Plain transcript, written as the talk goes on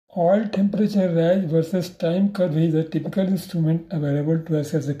Oil temperature rise versus time curve is a typical instrument available to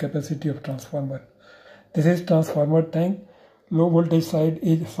assess the capacity of transformer. This is transformer tank. Low voltage side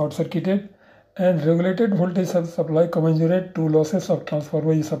is short circuited and regulated voltage supply commensurate to losses of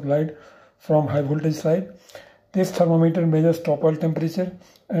transformer is supplied from high voltage side. This thermometer measures top oil temperature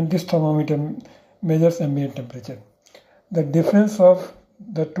and this thermometer measures ambient temperature. The difference of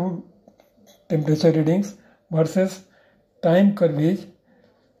the two temperature readings versus time curve is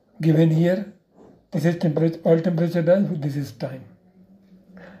given here. This is oil temperature rise, this is time.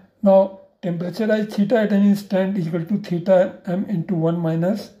 Now temperature rise theta at an instant is equal to theta m into 1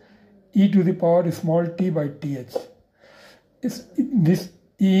 minus e to the power small t by th. This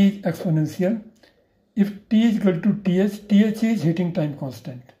e is exponential. If t is equal to th is heating time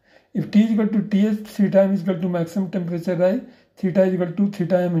constant. If t is equal to th, theta m is equal to maximum temperature rise, theta is equal to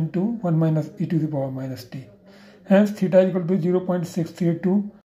theta m into 1 minus e to the power minus t. Hence theta is equal to 0.632